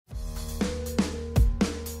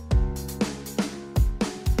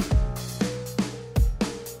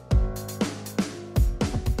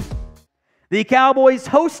The Cowboys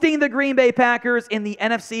hosting the Green Bay Packers in the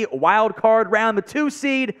NFC Wild Card round, the 2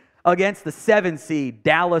 seed against the 7 seed.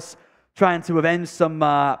 Dallas trying to avenge some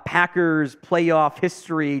Packers playoff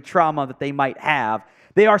history trauma that they might have.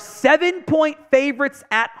 They are 7-point favorites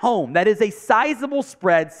at home. That is a sizable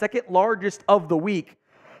spread, second largest of the week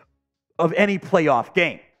of any playoff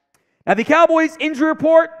game. Now, the Cowboys injury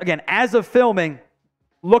report, again, as of filming,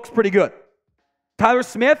 looks pretty good. Tyler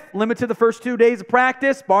Smith, limited the first 2 days of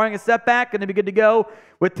practice, barring a setback, going to be good to go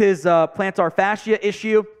with his plantar fascia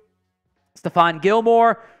issue. Stephon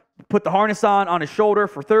Gilmore put the harness on his shoulder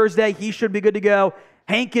for Thursday. He should be good to go.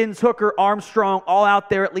 Hankins, Hooker, Armstrong, all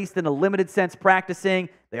out there, at least in a limited sense, practicing.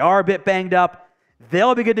 They are a bit banged up.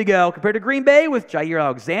 They'll be good to go. Compared to Green Bay, with Jaire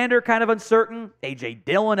Alexander kind of uncertain, A.J.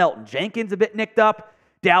 Dillon, Elton Jenkins a bit nicked up,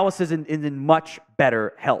 Dallas is in much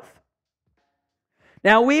better health.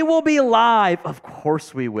 Now, we will be live, of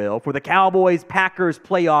course we will, for the Cowboys-Packers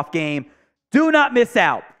playoff game. Do not miss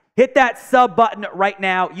out. Hit that sub button right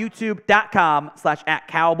now,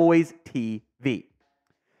 youtube.com/@CowboysTV.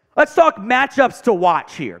 Let's talk matchups to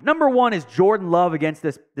watch here. Number 1 is Jordan Love against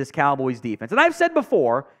this Cowboys defense. And I've said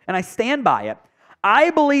before, and I stand by it, I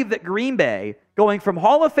believe that Green Bay, going from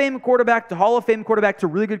Hall of Fame quarterback to Hall of Fame quarterback to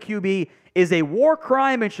really good QB, is a war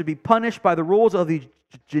crime and should be punished by the rules of the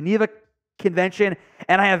Geneva Convention.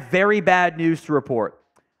 And I have very bad news to report.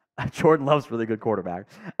 Jordan Love's a really good quarterback.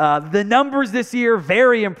 The numbers this year,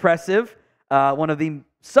 very impressive.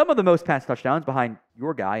 Some of the most pass touchdowns behind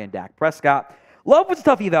your guy and Dak Prescott. Love was a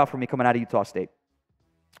tough eval for me coming out of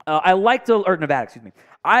Nevada, excuse me.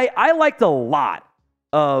 I liked a lot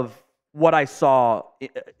of what I saw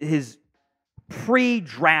his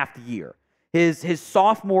pre-draft year. His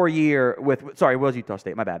sophomore year it was Utah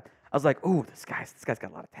State, my bad. I was like, ooh, this guy's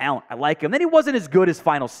got a lot of talent. I like him. Then he wasn't as good as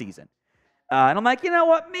final season. And I'm like, you know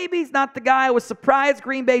what? Maybe he's not the guy. I was surprised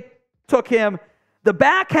Green Bay took him. The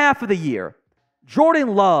back half of the year,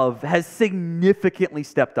 Jordan Love has significantly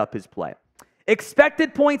stepped up his play.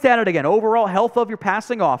 Expected points added again. Overall health of your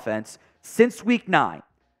passing offense since week 9.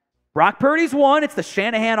 Brock Purdy's 1. It's the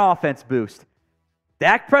Shanahan offense boost.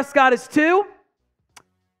 Dak Prescott is 2.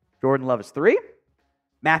 Jordan Love is 3.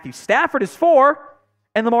 Matthew Stafford is 4.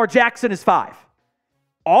 And Lamar Jackson is 5.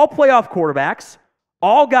 All playoff quarterbacks.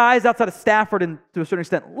 All guys outside of Stafford and to a certain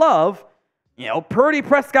extent Love. Purdy,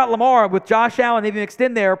 Prescott, Lamar with Josh Allen maybe mixed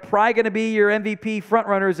in there. Probably going to be your MVP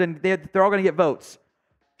frontrunners, and they're all going to get votes.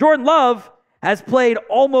 Jordan Love has played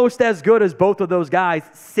almost as good as both of those guys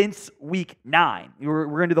since week 9. We're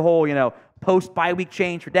going to do the whole, post-bye week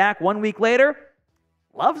change for Dak. 1 week later,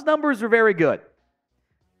 Love's numbers are very good.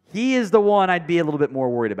 He is the one I'd be a little bit more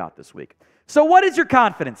worried about this week. So what is your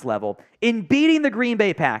confidence level in beating the Green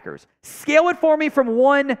Bay Packers? Scale it for me from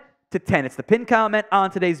 1 to 10. It's the pinned comment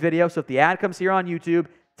on today's video, so if the ad comes here on YouTube,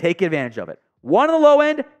 take advantage of it. 1 on the low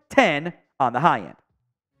end, 10 on the high end.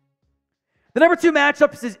 The number 2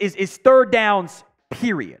 matchup is third downs,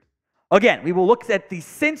 period. Again, we will look at the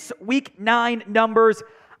since week 9 numbers.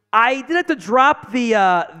 I did have to drop the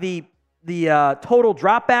total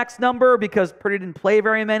dropbacks number because Purdy didn't play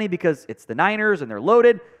very many because it's the Niners and they're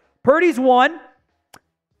loaded. Purdy's 1,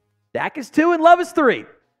 Dak is 2, and Love is 3.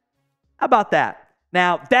 How about that?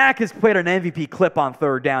 Now, Dak has played an MVP clip on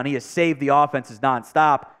third down. He has saved the offenses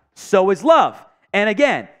nonstop. So is Love. And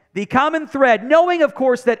again, the common thread, knowing, of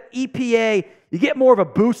course, that EPA, you get more of a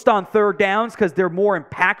boost on third downs because they're more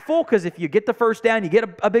impactful, because if you get the first down, you get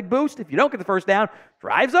a big boost. If you don't get the first down,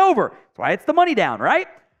 drive's over. That's why it's the money down, right?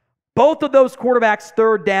 Both of those quarterbacks'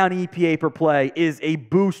 third down EPA per play is a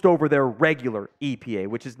boost over their regular EPA,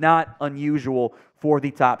 which is not unusual for the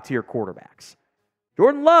top-tier quarterbacks.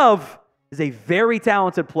 Jordan Love is a very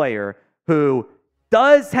talented player who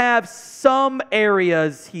does have some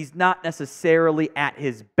areas he's not necessarily at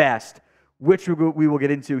his best, which we will get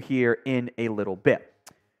into here in a little bit.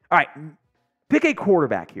 All right, pick a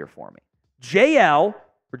quarterback here for me. JL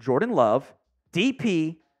for Jordan Love,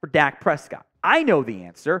 DP for Dak Prescott. I know the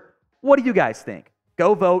answer. What do you guys think?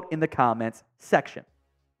 Go vote in the comments section.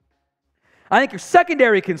 I think your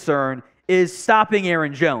secondary concern is stopping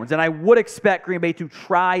Aaron Jones, and I would expect Green Bay to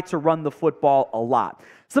try to run the football a lot.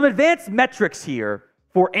 Some advanced metrics here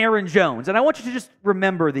for Aaron Jones, and I want you to just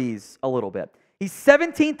remember these a little bit. He's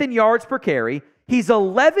 17th in yards per carry. He's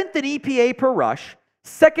 11th in EPA per rush,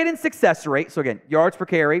 2nd in success rate. So again, yards per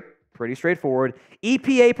carry, pretty straightforward.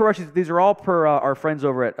 EPA per rush, these are all per our friends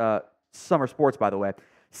over at Summer Sports, by the way.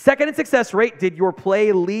 2nd in success rate. Did your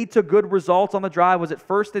play lead to good results on the drive? Was it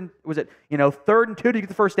 3rd and 2? Did you get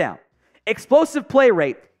the first down? Explosive play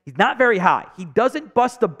rate. He's not very high. He doesn't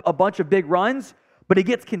bust a bunch of big runs, but he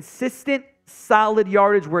gets consistent solid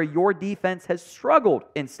yardage where your defense has struggled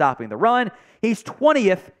in stopping the run. He's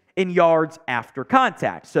 20th in yards after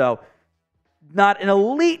contact. So not an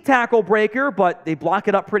elite tackle breaker, but they block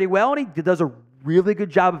it up pretty well, and he does a really good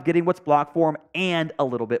job of getting what's blocked for him and a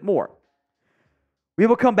little bit more. We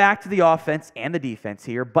will come back to the offense and the defense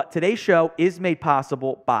here, but today's show is made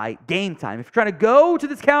possible by Game Time. If you're trying to go to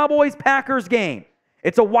this Cowboys-Packers game,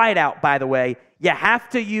 it's a whiteout, by the way, you have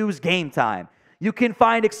to use Game Time. You can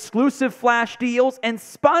find exclusive flash deals and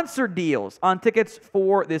sponsored deals on tickets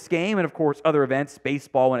for this game and, of course, other events,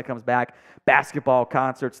 baseball when it comes back, basketball,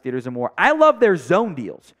 concerts, theaters, and more. I love their zone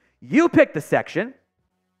deals. You pick the section,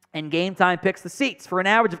 and Game Time picks the seats for an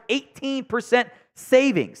average of 18%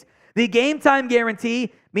 savings. The Game Time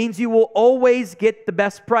guarantee means you will always get the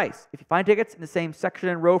best price. If you find tickets in the same section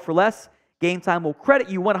and row for less, Game Time will credit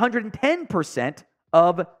you 110%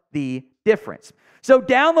 of the difference. So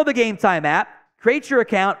download the Game Time app, create your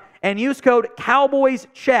account, and use code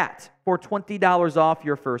CowboysChat for $20 off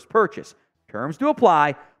your first purchase. Terms do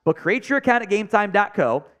apply, but create your account at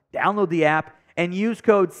GameTime.co, download the app, and use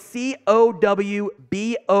code COWBOYSCHAT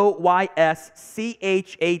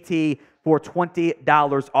for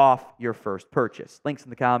 $20 off your first purchase. Links in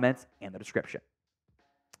the comments and the description.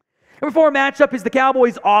 Number 4 matchup is the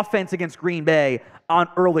Cowboys' offense against Green Bay on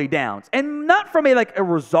early downs. And not from a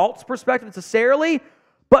results perspective necessarily,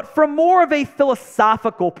 but from more of a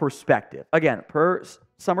philosophical perspective. Again, per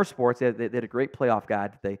Summer Sports, they had a great playoff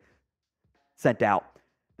guide that they sent out.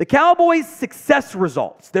 The Cowboys' success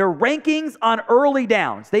results, their rankings on early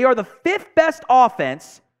downs, they are the 5th best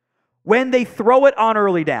offense when they throw it on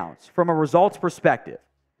early downs from a results perspective.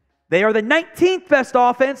 They are the 19th best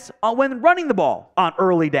offense when running the ball on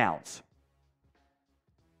early downs.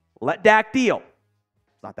 Let Dak deal.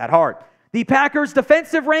 It's not that hard. The Packers'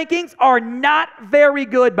 defensive rankings are not very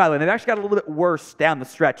good, by the way. They've actually got a little bit worse down the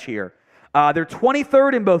stretch here. They're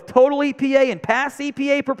 23rd in both total EPA and pass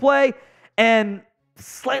EPA per play, and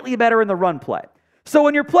slightly better in the run play. So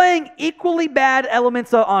when you're playing equally bad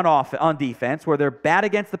elements on defense, where they're bad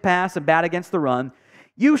against the pass and bad against the run,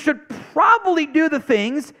 you should probably do the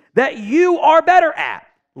things that you are better at.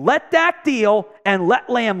 Let Dak deal and let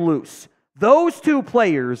Lamb loose. Those two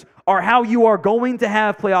players are how you are going to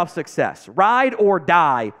have playoff success. Ride or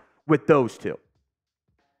die with those two.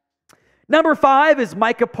 Number 5 is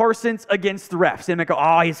Micah Parsons against the refs. And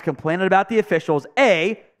he's complaining about the officials.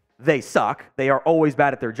 They suck. They are always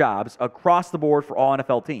bad at their jobs across the board for all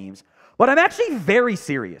NFL teams. But I'm actually very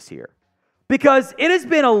serious here because it has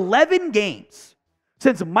been 11 games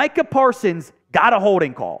since Micah Parsons got a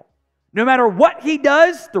holding call. No matter what he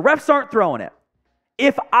does, the refs aren't throwing it.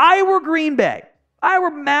 If I were Green Bay, I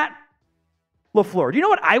were Matt LaFleur, do you know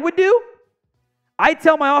what I would do? I'd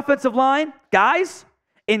tell my offensive line, guys,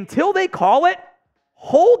 until they call it,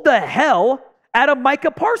 hold the hell out of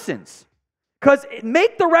Micah Parsons. Because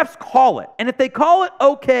make the refs call it. And if they call it,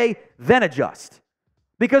 okay, then adjust.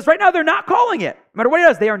 Because right now they're not calling it. No matter what he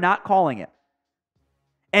does, they are not calling it.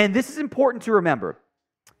 And this is important to remember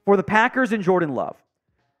for the Packers and Jordan Love.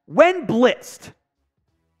 When blitzed,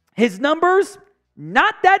 his numbers,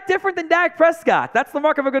 not that different than Dak Prescott. That's the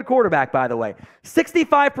mark of a good quarterback, by the way.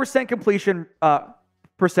 65% completion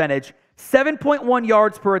percentage, 7.1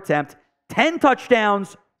 yards per attempt, 10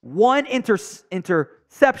 touchdowns, 1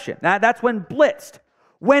 interception. Now, that's when blitzed.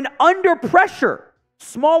 When under pressure,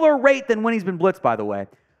 smaller rate than when he's been blitzed, by the way,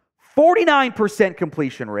 49%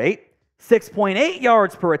 completion rate, 6.8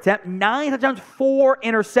 yards per attempt, 9 touchdowns, 4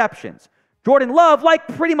 interceptions. Jordan Love, like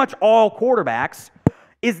pretty much all quarterbacks,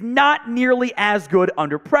 is not nearly as good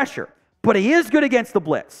under pressure, but he is good against the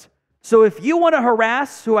blitz. So if you want to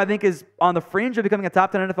harass who I think is on the fringe of becoming a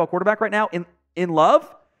top 10 NFL quarterback right now in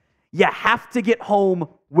Love, you have to get home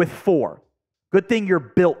with 4. Good thing you're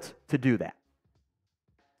built to do that.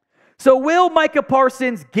 So will Micah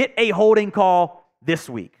Parsons get a holding call this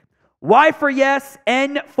week? Y for yes,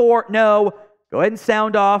 N for no. Go ahead and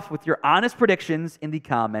sound off with your honest predictions in the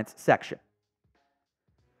comments section.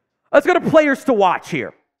 Let's go to players to watch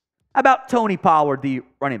here. How about Tony Pollard, the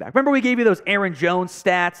running back? Remember we gave you those Aaron Jones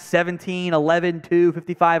stats, 17, 11, 2,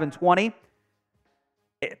 55, and 20?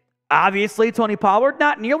 Obviously, Tony Pollard,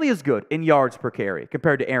 not nearly as good in yards per carry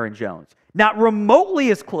compared to Aaron Jones. Not remotely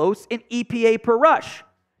as close in EPA per rush.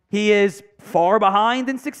 He is far behind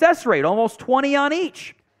in success rate, almost 20 on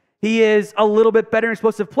each. He is a little bit better in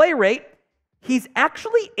explosive play rate. He's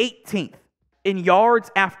actually 18th in yards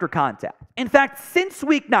after contact. In fact, since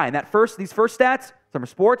week 9, these first stats, Summer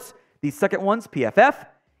Sports, these second ones, PFF,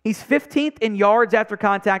 he's 15th in yards after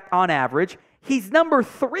contact on average. He's number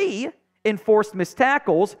 3 in forced missed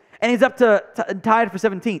tackles, and he's up to tied for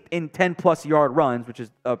 17th in 10-plus yard runs, which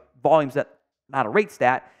is volumes that not a rate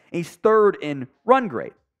stat, and he's third in run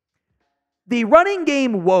grade. The running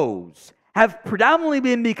game woes have predominantly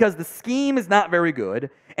been because the scheme is not very good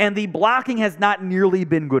and the blocking has not nearly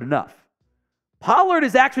been good enough. Pollard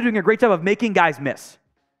is actually doing a great job of making guys miss.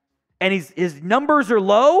 And his numbers are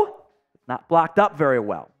low, not blocked up very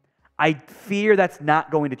well. I fear that's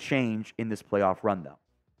not going to change in this playoff run, though.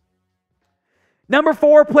 Number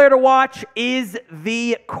 4 player to watch is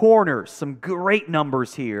the corners. Some great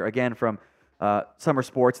numbers here, again, from Summer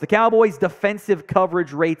Sports. The Cowboys' defensive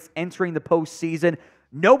coverage rates entering the postseason.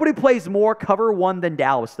 Nobody plays more cover 1 than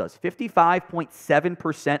Dallas does.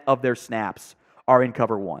 55.7% of their snaps are in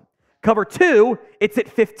cover 1. Cover 2, it's at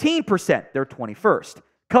 15%. They're 21st.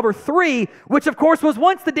 Cover 3, which of course was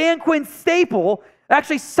once the Dan Quinn staple,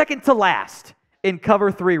 actually second to last in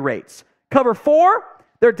cover 3 rates. Cover 4,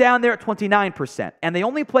 they're down there at 29%. And they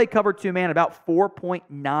only play cover 2 man about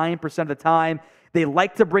 4.9% of the time. They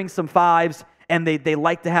like to bring some 5s. And they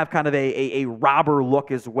like to have kind of a robber look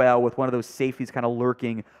as well with one of those safeties kind of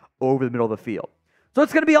lurking over the middle of the field. So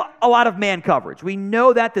it's going to be a lot of man coverage. We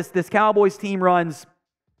know that this Cowboys team runs,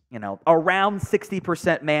 around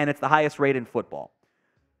 60% man. It's the highest rate in football.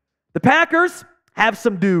 The Packers have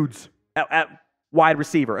some dudes at wide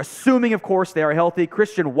receiver, assuming, of course, they are healthy.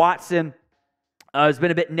 Christian Watson has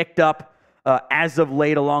been a bit nicked up as of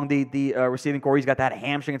late along the receiving core. He's got that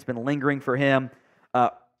hamstring. It's been lingering for him.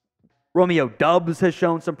 Romeo Doubs has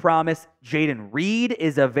shown some promise. Jaden Reed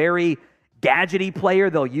is a very gadgety player.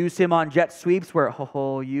 They'll use him on jet sweeps where,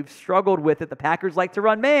 you've struggled with it. The Packers like to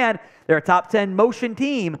run man. They're a top 10 motion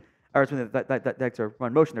team. Or they like to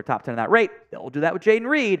run motion. They're top 10 in that rate. They'll do that with Jaden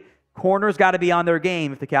Reed. Corners got to be on their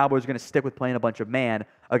game if the Cowboys are going to stick with playing a bunch of man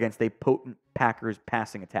against a potent Packers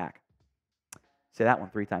passing attack. Say that one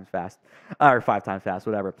 3 times fast. Or 5 times fast,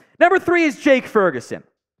 whatever. Number 3 is Jake Ferguson.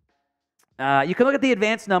 You can look at the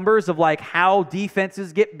advanced numbers of how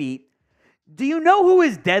defenses get beat. Do you know who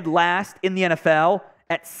is dead last in the NFL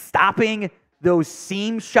at stopping those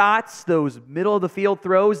seam shots, those middle of the field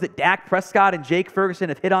throws that Dak Prescott and Jake Ferguson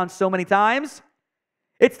have hit on so many times?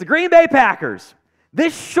 It's the Green Bay Packers.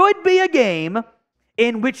 This should be a game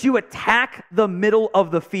in which you attack the middle of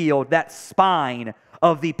the field, that spine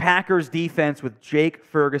of the Packers defense with Jake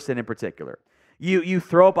Ferguson in particular. You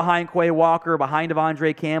throw it behind Quay Walker, behind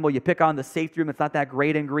Devondre Campbell. You pick on the safety room. It's not that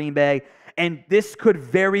great in Green Bay. And this could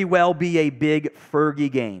very well be a big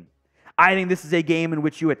Fergie game. I think this is a game in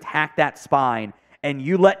which you attack that spine and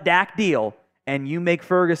you let Dak deal and you make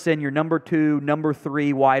Ferguson your number 2, number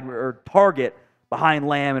 3 wide or target behind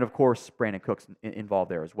Lamb. And, of course, Brandon Cook's involved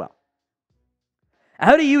there as well.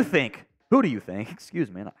 Who do you think,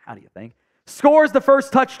 scores the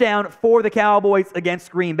first touchdown for the Cowboys against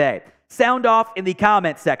Green Bay? Sound off in the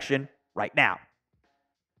comment section right now.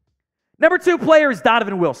 Number 2 player is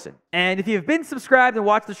Donovan Wilson. And if you've been subscribed and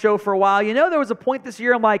watched the show for a while, you know there was a point this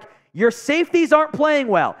year I'm like, your safeties aren't playing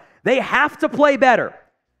well. They have to play better.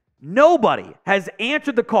 Nobody has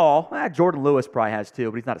answered the call. Jordan Lewis probably has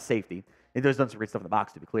too, but he's not a safety. He's done some great stuff in the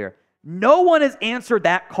box, to be clear. No one has answered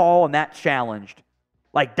that call and that challenged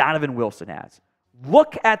like Donovan Wilson has.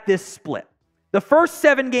 Look at this split. The first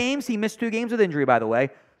 7 games, he missed 2 games with injury, by the way.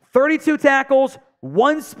 32 tackles,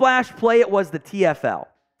 1 splash play. It was the TFL.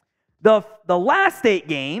 The last 8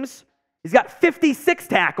 games, he's got 56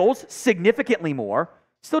 tackles, significantly more.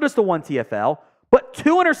 Still just the 1 TFL, but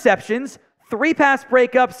 2 interceptions, 3 pass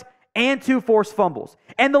breakups, and 2 forced fumbles.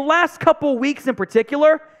 And the last couple weeks in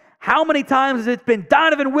particular, how many times has it been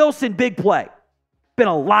Donovan Wilson big play? Been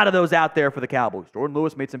a lot of those out there for the Cowboys. Jordan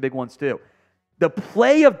Lewis made some big ones too. The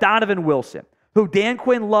play of Donovan Wilson, who Dan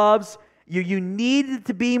Quinn loves. You needed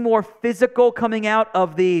to be more physical coming out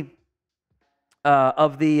of the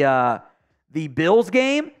Bills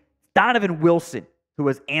game. Donovan Wilson, who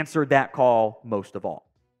has answered that call most of all.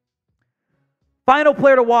 Final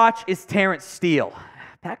player to watch is Terrence Steele.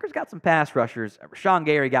 Packers got some pass rushers. Rashawn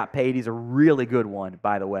Gary got paid. He's a really good one,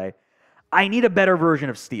 by the way. I need a better version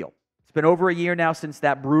of Steele. It's been over a year now since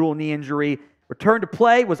that brutal knee injury. Return to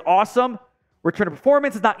play was awesome. Return to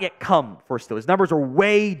performance has not yet come for Steele. His numbers are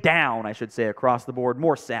way down, I should say, across the board.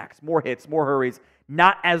 More sacks, more hits, more hurries.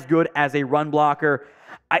 Not as good as a run blocker.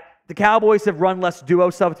 The Cowboys have run less duo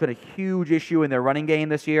stuff. It's been a huge issue in their running game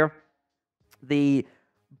this year. The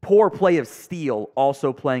poor play of Steele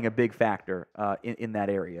also playing a big factor in that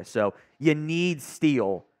area. So you need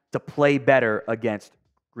Steele to play better against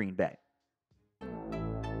Green Bay.